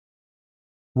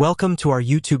Welcome to our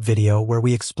YouTube video where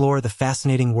we explore the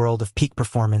fascinating world of peak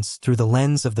performance through the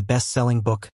lens of the best-selling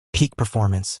book, Peak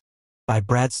Performance, by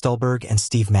Brad Stulberg and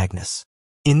Steve Magness.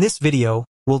 In this video,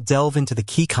 we'll delve into the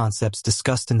key concepts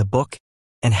discussed in the book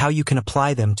and how you can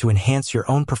apply them to enhance your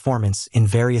own performance in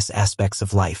various aspects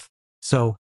of life.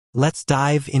 So, let's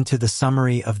dive into the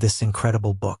summary of this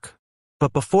incredible book.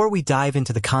 But before we dive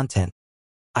into the content,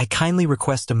 I kindly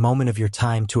request a moment of your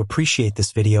time to appreciate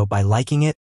this video by liking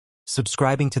it,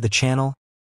 subscribing to the channel,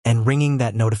 and ringing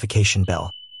that notification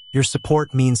bell. Your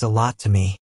support means a lot to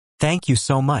me. Thank you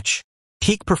so much.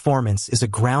 Peak Performance is a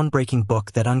groundbreaking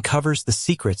book that uncovers the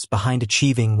secrets behind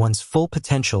achieving one's full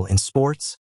potential in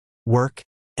sports, work,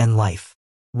 and life.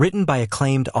 Written by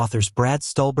acclaimed authors Brad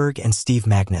Stulberg and Steve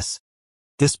Magness,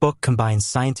 this book combines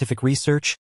scientific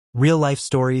research, real-life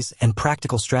stories, and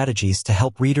practical strategies to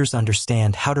help readers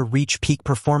understand how to reach peak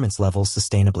performance levels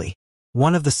sustainably.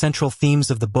 One of the central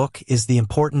themes of the book is the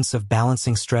importance of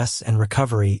balancing stress and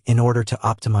recovery in order to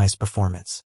optimize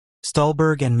performance.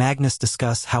 Stulberg and Magness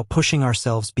discuss how pushing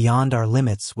ourselves beyond our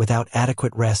limits without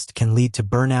adequate rest can lead to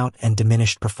burnout and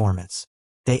diminished performance.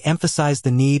 They emphasize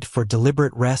the need for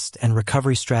deliberate rest and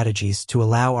recovery strategies to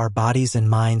allow our bodies and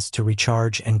minds to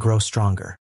recharge and grow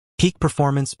stronger. Peak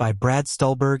Performance by Brad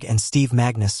Stulberg and Steve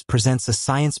Magness presents a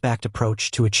science-backed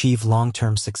approach to achieve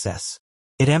long-term success.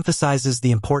 It emphasizes the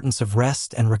importance of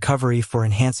rest and recovery for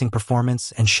enhancing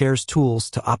performance and shares tools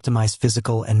to optimize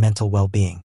physical and mental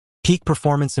well-being. Peak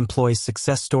Performance employs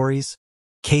success stories,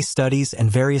 case studies, and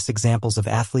various examples of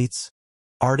athletes,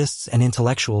 artists, and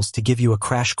intellectuals to give you a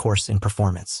crash course in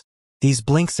performance. These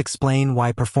blinks explain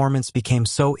why performance became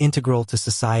so integral to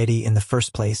society in the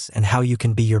first place and how you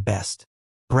can be your best.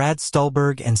 Brad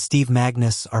Stulberg and Steve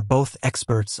Magness are both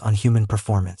experts on human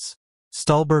performance.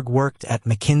 Stulberg worked at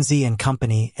McKinsey &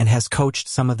 Company and has coached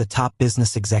some of the top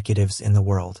business executives in the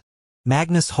world.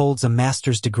 Magness holds a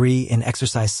master's degree in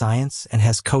exercise science and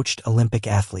has coached Olympic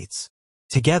athletes.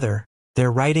 Together, their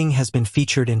writing has been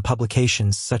featured in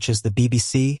publications such as the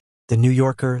BBC, The New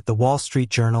Yorker, The Wall Street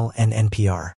Journal, and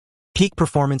NPR. Peak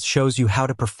Performance shows you how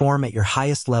to perform at your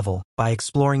highest level by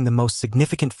exploring the most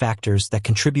significant factors that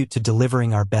contribute to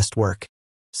delivering our best work,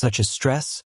 such as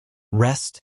stress,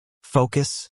 rest,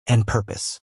 focus, and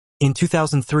purpose. In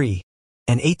 2003,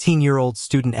 an 18-year-old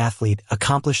student-athlete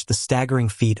accomplished the staggering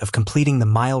feat of completing the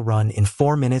mile run in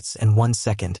 4 minutes and 1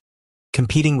 second,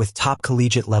 competing with top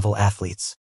collegiate-level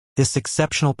athletes. This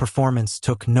exceptional performance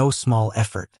took no small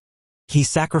effort. He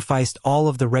sacrificed all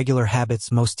of the regular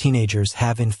habits most teenagers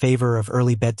have in favor of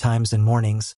early bedtimes and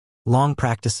mornings, long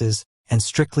practices, and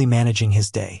strictly managing his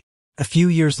day. A few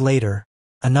years later,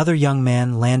 another young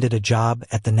man landed a job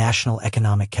at the National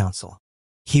Economic Council.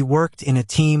 He worked in a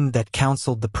team that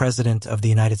counseled the President of the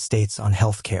United States on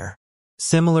health care.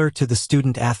 Similar to the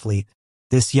student-athlete,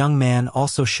 this young man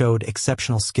also showed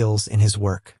exceptional skills in his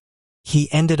work.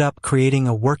 He ended up creating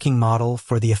a working model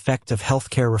for the effect of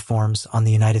healthcare reforms on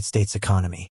the United States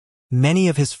economy. Many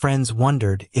of his friends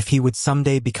wondered if he would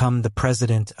someday become the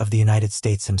President of the United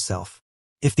States himself.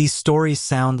 If these stories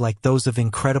sound like those of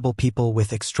incredible people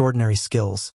with extraordinary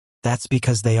skills, that's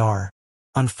because they are.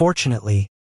 Unfortunately,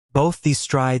 both these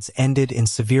strides ended in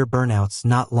severe burnouts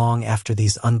not long after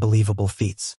these unbelievable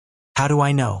feats. How do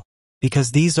I know?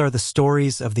 Because these are the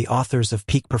stories of the authors of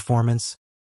Peak Performance,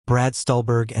 Brad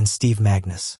Stulberg and Steve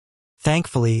Magness.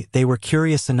 Thankfully, they were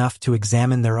curious enough to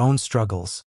examine their own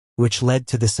struggles, which led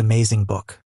to this amazing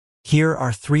book. Here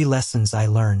are 3 lessons I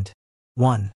learned.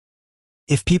 1.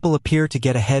 If people appear to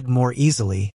get ahead more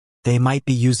easily, they might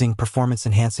be using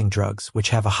performance-enhancing drugs,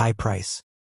 which have a high price.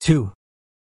 2.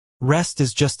 Rest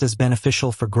is just as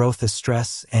beneficial for growth as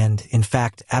stress and, in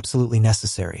fact, absolutely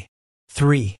necessary.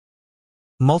 3.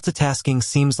 Multitasking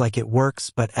seems like it works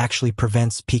but actually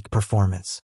prevents peak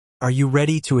performance. Are you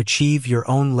ready to achieve your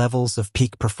own levels of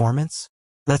peak performance?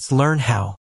 Let's learn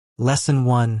how. Lesson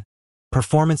 1.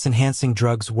 Performance-enhancing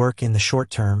drugs work in the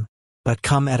short term, but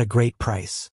come at a great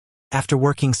price. After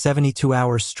working 72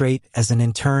 hours straight as an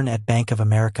intern at Bank of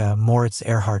America, Moritz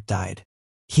Earhart died.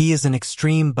 He is an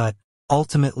extreme but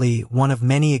ultimately one of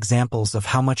many examples of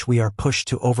how much we are pushed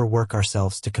to overwork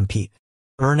ourselves to compete.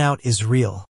 Burnout is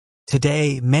real.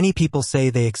 Today, many people say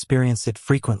they experience it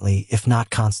frequently, if not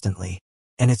constantly.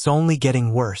 And it's only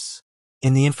getting worse.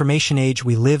 In the information age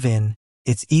we live in,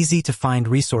 it's easy to find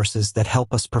resources that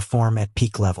help us perform at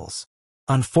peak levels.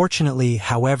 Unfortunately,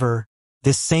 however,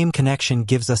 this same connection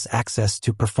gives us access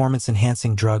to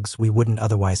performance-enhancing drugs we wouldn't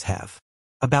otherwise have.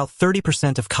 About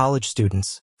 30% of college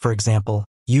students, for example,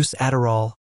 use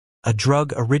Adderall, a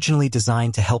drug originally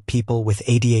designed to help people with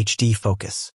ADHD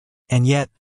focus. And yet,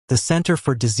 The Center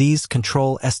for Disease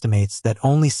Control estimates that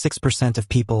only 6% of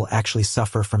people actually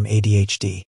suffer from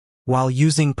ADHD. While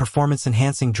using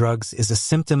performance-enhancing drugs is a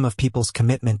symptom of people's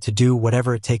commitment to do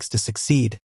whatever it takes to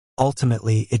succeed,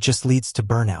 ultimately it just leads to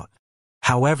burnout.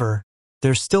 However,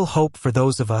 there's still hope for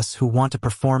those of us who want to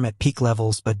perform at peak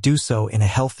levels but do so in a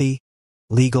healthy,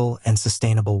 legal, and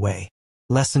sustainable way.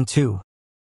 Lesson 2.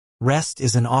 Rest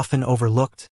is an often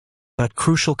overlooked, but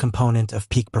crucial component of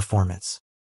peak performance.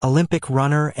 Olympic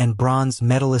runner and bronze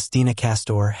medalist Dina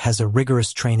Castor has a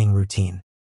rigorous training routine.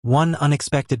 One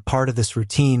unexpected part of this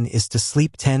routine is to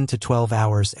sleep 10 to 12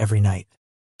 hours every night.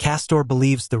 Castor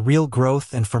believes the real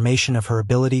growth and formation of her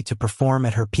ability to perform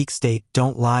at her peak state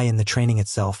don't lie in the training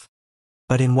itself,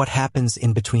 but in what happens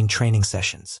in between training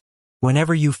sessions.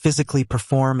 Whenever you physically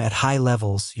perform at high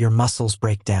levels, your muscles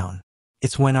break down.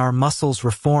 It's when our muscles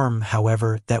reform,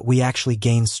 however, that we actually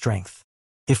gain strength.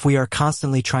 If we are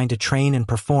constantly trying to train and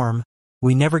perform,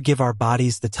 we never give our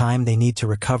bodies the time they need to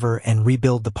recover and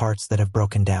rebuild the parts that have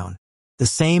broken down. The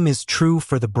same is true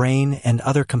for the brain and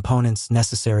other components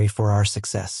necessary for our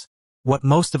success. What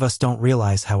most of us don't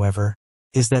realize, however,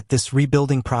 is that this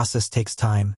rebuilding process takes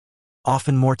time,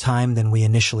 often more time than we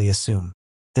initially assume.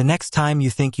 The next time you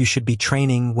think you should be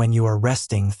training when you are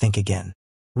resting, think again.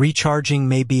 Recharging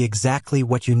may be exactly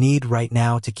what you need right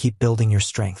now to keep building your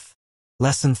strength.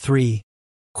 Lesson 3.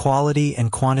 Quality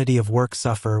and quantity of work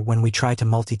suffer when we try to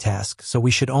multitask, so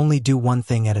we should only do one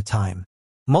thing at a time.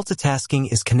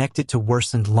 Multitasking is connected to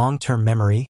worsened long-term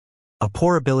memory, a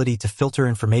poor ability to filter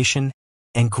information,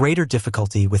 and greater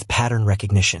difficulty with pattern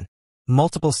recognition.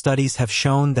 Multiple studies have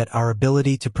shown that our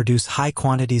ability to produce high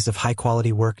quantities of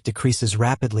high-quality work decreases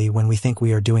rapidly when we think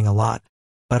we are doing a lot,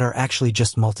 but are actually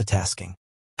just multitasking.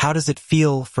 How does it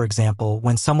feel, for example,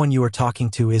 when someone you are talking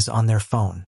to is on their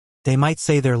phone? They might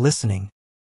say they're listening,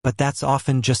 but that's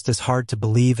often just as hard to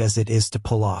believe as it is to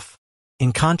pull off.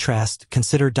 In contrast,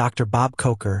 consider Dr. Bob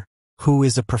Coker, who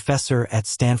is a professor at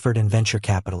Stanford and venture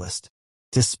capitalist.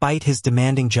 Despite his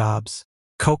demanding jobs,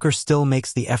 Coker still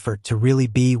makes the effort to really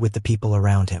be with the people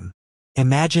around him.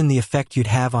 Imagine the effect you'd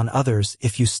have on others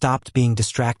if you stopped being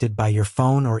distracted by your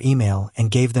phone or email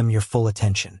and gave them your full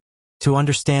attention. To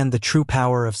understand the true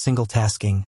power of single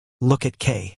tasking, look at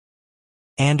K.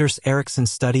 Anders Ericsson's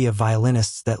study of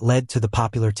violinists that led to the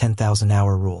popular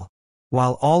 10,000-hour rule.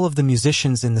 While all of the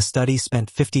musicians in the study spent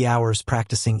 50 hours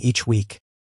practicing each week,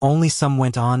 only some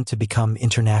went on to become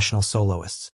international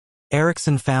soloists.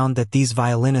 Ericsson found that these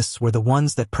violinists were the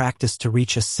ones that practiced to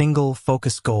reach a single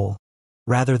focused goal,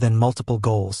 rather than multiple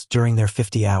goals during their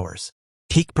 50 hours.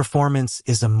 Peak Performance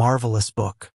is a marvelous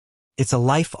book. It's a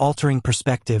life-altering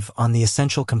perspective on the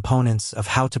essential components of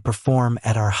how to perform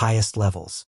at our highest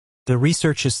levels. The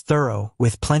research is thorough,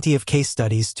 with plenty of case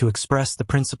studies to express the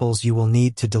principles you will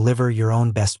need to deliver your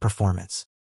own best performance.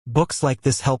 Books like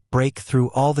this help break through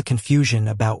all the confusion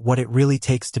about what it really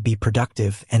takes to be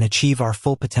productive and achieve our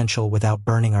full potential without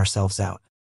burning ourselves out.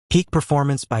 Peak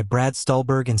Performance by Brad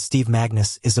Stulberg and Steve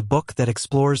Magness is a book that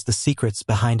explores the secrets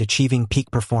behind achieving peak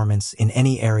performance in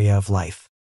any area of life.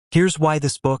 Here's why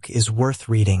this book is worth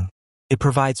reading. It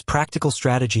provides practical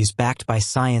strategies backed by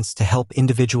science to help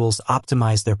individuals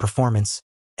optimize their performance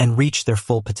and reach their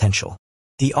full potential.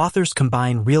 The authors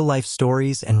combine real-life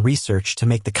stories and research to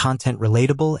make the content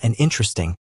relatable and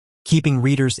interesting, keeping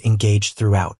readers engaged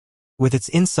throughout. With its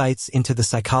insights into the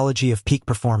psychology of peak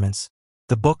performance,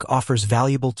 the book offers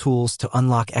valuable tools to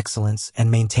unlock excellence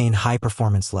and maintain high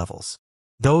performance levels.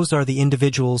 Those are the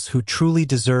individuals who truly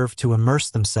deserve to immerse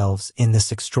themselves in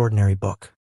this extraordinary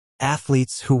book.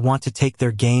 Athletes who want to take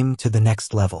their game to the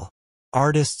next level.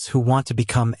 Artists who want to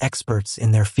become experts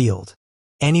in their field.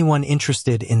 Anyone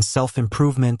interested in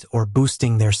self-improvement or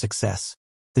boosting their success.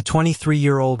 The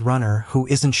 23-year-old runner who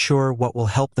isn't sure what will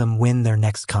help them win their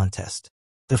next contest.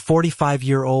 The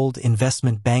 45-year-old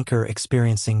investment banker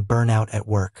experiencing burnout at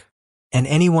work. And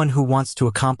anyone who wants to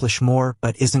accomplish more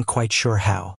but isn't quite sure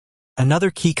how. Another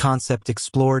key concept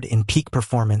explored in Peak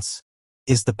Performance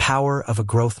is the power of a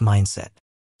growth mindset.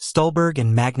 Stulberg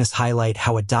and Magness highlight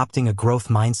how adopting a growth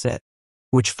mindset,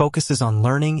 which focuses on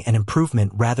learning and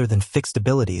improvement rather than fixed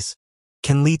abilities,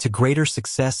 can lead to greater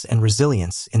success and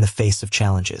resilience in the face of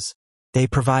challenges. They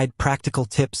provide practical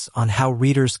tips on how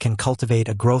readers can cultivate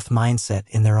a growth mindset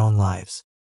in their own lives.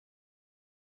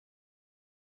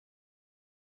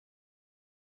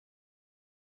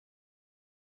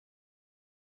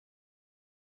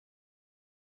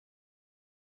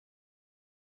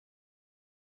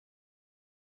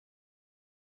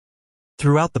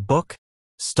 Throughout the book,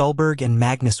 Stulberg and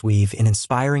Magness weave in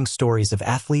inspiring stories of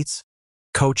athletes,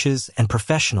 coaches, and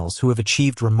professionals who have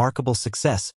achieved remarkable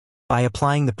success by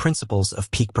applying the principles of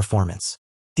peak performance.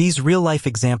 These real-life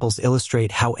examples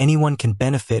illustrate how anyone can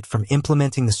benefit from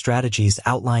implementing the strategies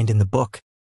outlined in the book,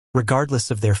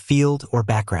 regardless of their field or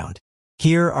background.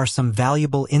 Here are some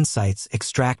valuable insights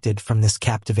extracted from this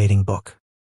captivating book.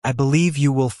 I believe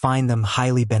you will find them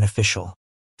highly beneficial.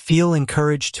 Feel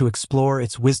encouraged to explore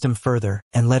its wisdom further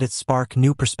and let it spark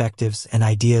new perspectives and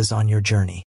ideas on your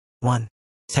journey. 1.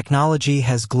 Technology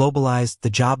has globalized the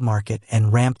job market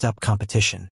and ramped up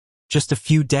competition. Just a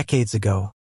few decades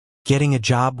ago, getting a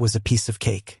job was a piece of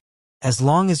cake. As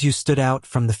long as you stood out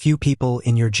from the few people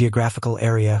in your geographical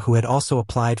area who had also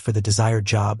applied for the desired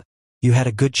job, you had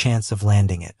a good chance of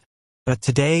landing it. But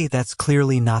today, that's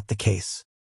clearly not the case.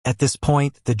 At this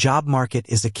point, the job market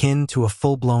is akin to a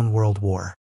full-blown world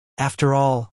war. After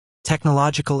all,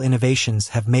 technological innovations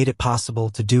have made it possible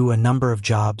to do a number of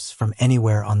jobs from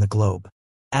anywhere on the globe.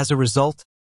 As a result,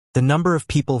 the number of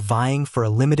people vying for a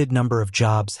limited number of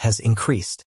jobs has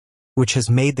increased, which has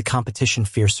made the competition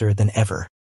fiercer than ever.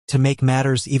 To make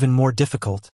matters even more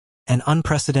difficult, an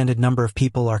unprecedented number of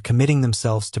people are committing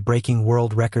themselves to breaking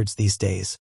world records these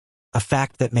days, a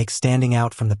fact that makes standing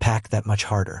out from the pack that much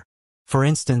harder. For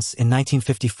instance, in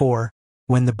 1954,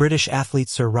 when the British athlete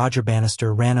Sir Roger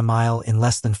Bannister ran a mile in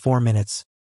less than 4 minutes,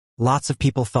 lots of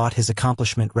people thought his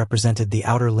accomplishment represented the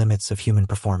outer limits of human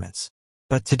performance.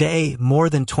 But today, more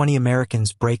than 20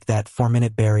 Americans break that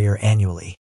 4-minute barrier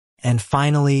annually. And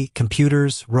finally,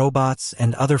 computers, robots,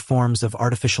 and other forms of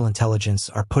artificial intelligence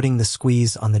are putting the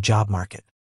squeeze on the job market.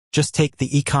 Just take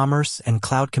the e-commerce and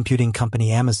cloud computing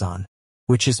company Amazon,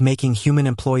 which is making human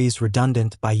employees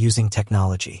redundant by using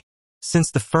technology.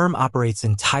 Since the firm operates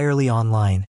entirely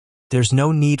online, there's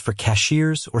no need for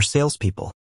cashiers or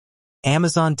salespeople.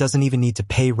 Amazon doesn't even need to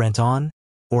pay rent on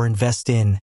or invest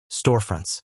in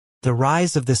storefronts. The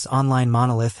rise of this online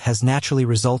monolith has naturally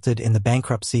resulted in the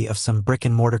bankruptcy of some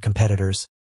brick-and-mortar competitors,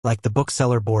 like the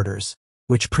bookseller Borders,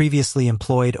 which previously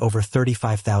employed over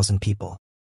 35,000 people.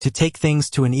 To take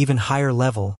things to an even higher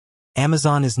level,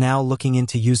 Amazon is now looking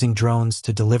into using drones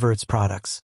to deliver its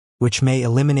products, which may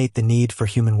eliminate the need for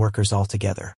human workers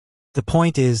altogether. The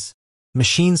point is,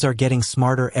 machines are getting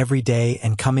smarter every day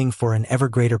and coming for an ever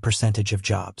greater percentage of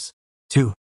jobs.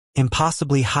 2.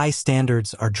 Impossibly high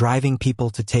standards are driving people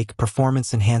to take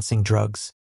performance-enhancing drugs,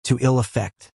 to ill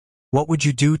effect. What would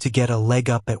you do to get a leg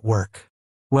up at work?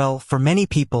 Well, for many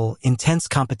people, intense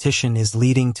competition is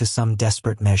leading to some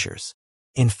desperate measures.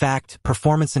 In fact,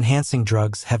 performance-enhancing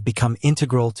drugs have become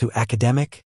integral to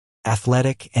academic,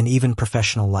 athletic, and even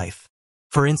professional life.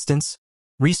 For instance,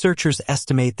 researchers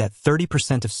estimate that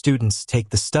 30% of students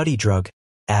take the study drug,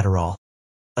 Adderall,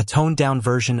 a toned-down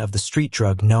version of the street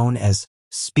drug known as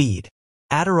speed.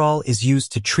 Adderall is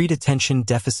used to treat attention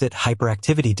deficit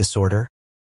hyperactivity disorder,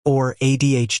 or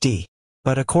ADHD.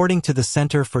 But according to the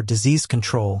Center for Disease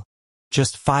Control,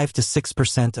 just 5 to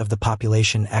 6% of the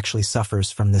population actually suffers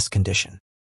from this condition.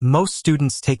 Most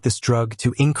students take this drug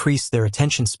to increase their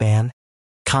attention span,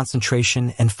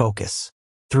 concentration, and focus.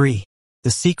 3.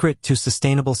 The secret to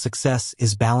sustainable success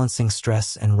is balancing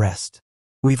stress and rest.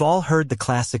 We've all heard the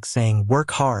classic saying,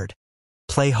 work hard,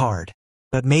 play hard.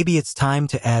 But maybe it's time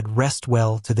to add rest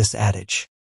well to this adage.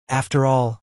 After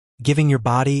all, giving your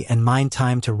body and mind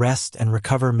time to rest and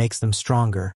recover makes them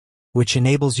stronger, which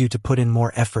enables you to put in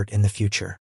more effort in the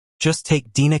future. Just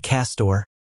take Dina Castor,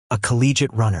 a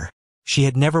collegiate runner. She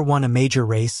had never won a major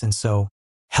race and so,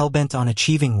 hell-bent on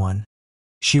achieving one,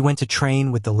 she went to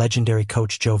train with the legendary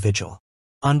coach Joe Vigil.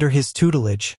 Under his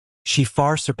tutelage, she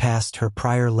far surpassed her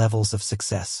prior levels of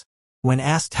success. When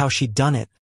asked how she'd done it,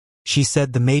 she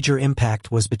said the major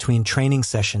impact was between training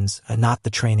sessions and not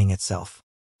the training itself.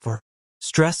 For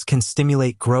stress can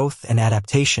stimulate growth and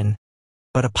adaptation,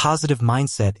 but a positive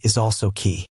mindset is also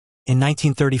key. In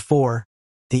 1934,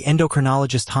 the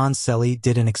endocrinologist Hans Selye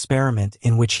did an experiment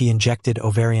in which he injected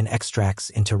ovarian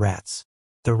extracts into rats.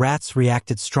 The rats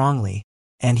reacted strongly,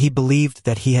 and he believed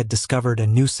that he had discovered a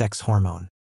new sex hormone.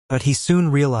 But he soon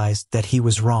realized that he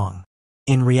was wrong.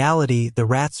 In reality, the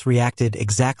rats reacted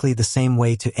exactly the same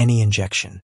way to any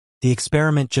injection. The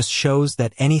experiment just shows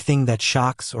that anything that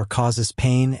shocks or causes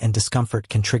pain and discomfort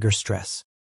can trigger stress.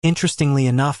 Interestingly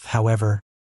enough, however,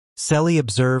 Selye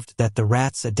observed that the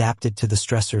rats adapted to the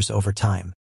stressors over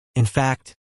time. In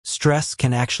fact, stress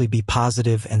can actually be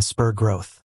positive and spur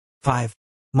growth. 5.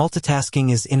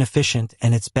 Multitasking is inefficient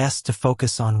and it's best to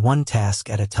focus on one task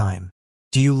at a time.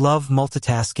 Do you love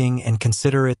multitasking and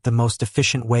consider it the most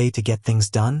efficient way to get things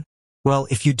done? Well,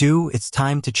 if you do, it's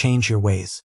time to change your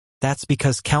ways. That's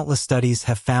because countless studies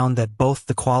have found that both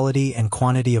the quality and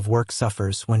quantity of work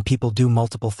suffers when people do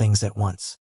multiple things at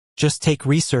once. Just take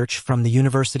research from the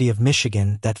University of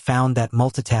Michigan that found that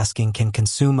multitasking can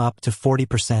consume up to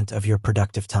 40% of your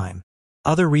productive time.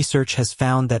 Other research has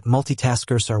found that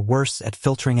multitaskers are worse at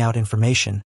filtering out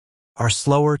information, are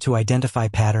slower to identify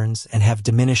patterns, and have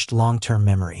diminished long-term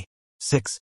memory.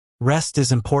 6. Rest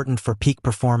is important for peak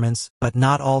performance, but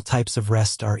not all types of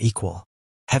rest are equal.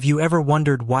 Have you ever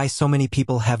wondered why so many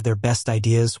people have their best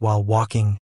ideas while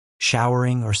walking,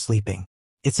 showering, or sleeping?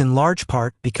 It's in large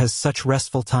part because such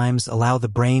restful times allow the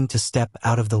brain to step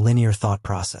out of the linear thought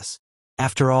process.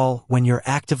 After all, when you're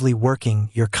actively working,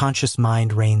 your conscious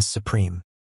mind reigns supreme.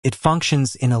 It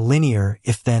functions in a linear,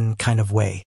 if-then kind of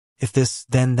way. If this,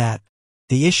 then that.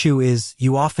 The issue is,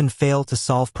 you often fail to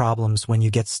solve problems when you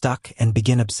get stuck and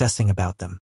begin obsessing about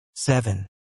them. 7.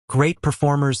 Great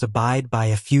performers abide by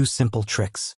a few simple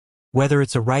tricks. Whether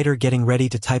it's a writer getting ready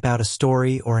to type out a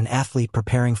story or an athlete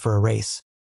preparing for a race,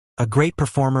 a great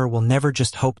performer will never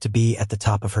just hope to be at the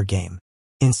top of her game.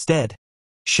 Instead,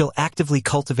 she'll actively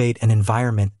cultivate an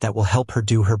environment that will help her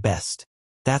do her best.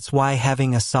 That's why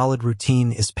having a solid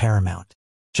routine is paramount.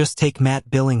 Just take Matt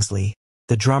Billingsley,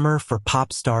 the drummer for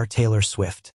pop star Taylor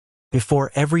Swift.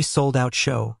 Before every sold-out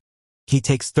show, he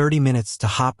takes 30 minutes to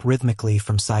hop rhythmically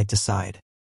from side to side.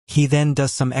 He then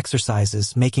does some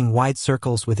exercises, making wide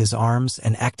circles with his arms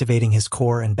and activating his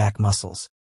core and back muscles.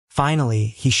 Finally,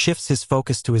 he shifts his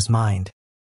focus to his mind,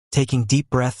 taking deep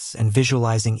breaths and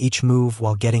visualizing each move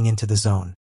while getting into the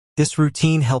zone. This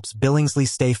routine helps Billingsley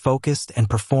stay focused and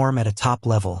perform at a top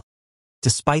level,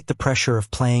 despite the pressure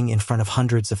of playing in front of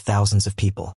hundreds of thousands of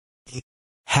people.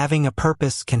 Having a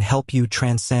purpose can help you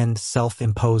transcend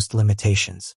self-imposed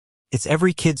limitations. It's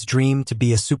every kid's dream to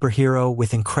be a superhero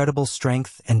with incredible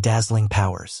strength and dazzling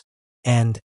powers.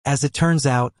 And, as it turns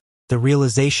out, the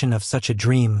realization of such a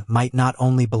dream might not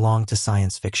only belong to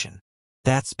science fiction.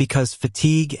 That's because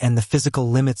fatigue and the physical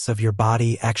limits of your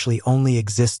body actually only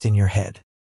exist in your head.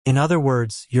 In other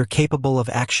words, you're capable of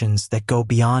actions that go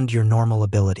beyond your normal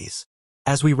abilities.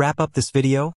 As we wrap up this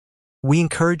video, we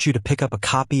encourage you to pick up a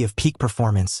copy of Peak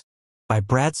Performance by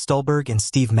Brad Stulberg and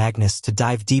Steve Magness to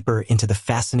dive deeper into the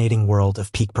fascinating world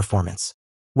of peak performance.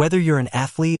 Whether you're an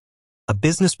athlete, a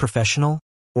business professional,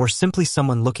 or simply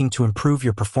someone looking to improve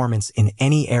your performance in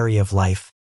any area of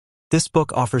life, this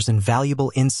book offers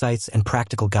invaluable insights and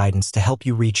practical guidance to help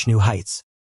you reach new heights.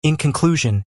 In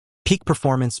conclusion, Peak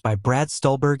Performance by Brad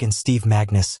Stulberg and Steve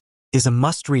Magness is a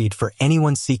must-read for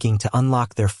anyone seeking to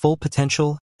unlock their full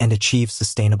potential and achieve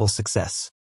sustainable success.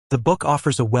 The book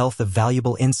offers a wealth of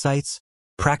valuable insights,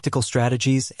 practical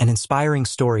strategies, and inspiring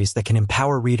stories that can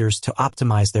empower readers to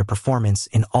optimize their performance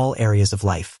in all areas of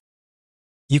life.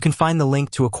 You can find the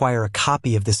link to acquire a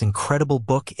copy of this incredible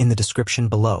book in the description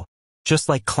below. Just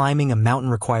like climbing a mountain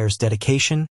requires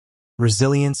dedication,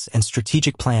 resilience, and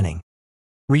strategic planning,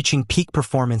 reaching peak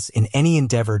performance in any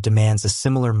endeavor demands a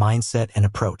similar mindset and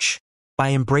approach.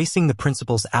 By embracing the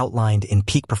principles outlined in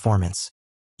Peak Performance,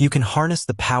 you can harness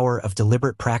the power of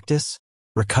deliberate practice,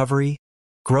 recovery,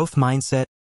 growth mindset,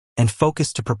 and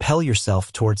focus to propel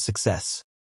yourself towards success.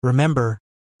 Remember,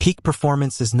 peak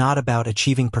performance is not about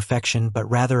achieving perfection, but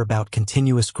rather about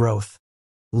continuous growth,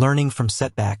 learning from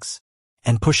setbacks,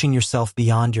 and pushing yourself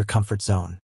beyond your comfort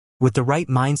zone. With the right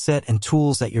mindset and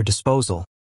tools at your disposal,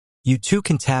 you too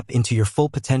can tap into your full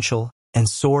potential and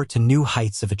soar to new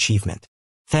heights of achievement.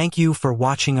 Thank you for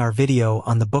watching our video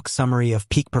on the book summary of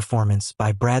Peak Performance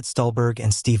by Brad Stulberg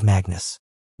and Steve Magness.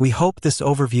 We hope this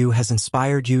overview has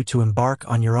inspired you to embark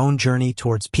on your own journey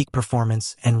towards peak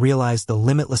performance and realize the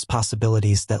limitless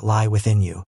possibilities that lie within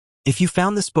you. If you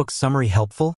found this book summary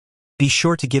helpful, be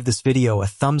sure to give this video a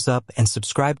thumbs up and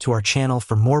subscribe to our channel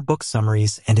for more book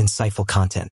summaries and insightful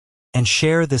content. And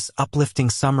share this uplifting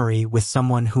summary with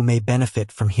someone who may benefit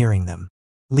from hearing them.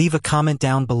 Leave a comment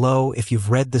down below if you've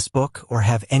read this book or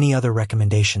have any other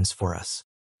recommendations for us.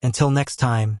 Until next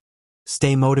time,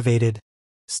 stay motivated,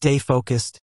 stay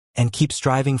focused, and keep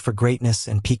striving for greatness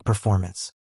and peak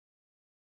performance.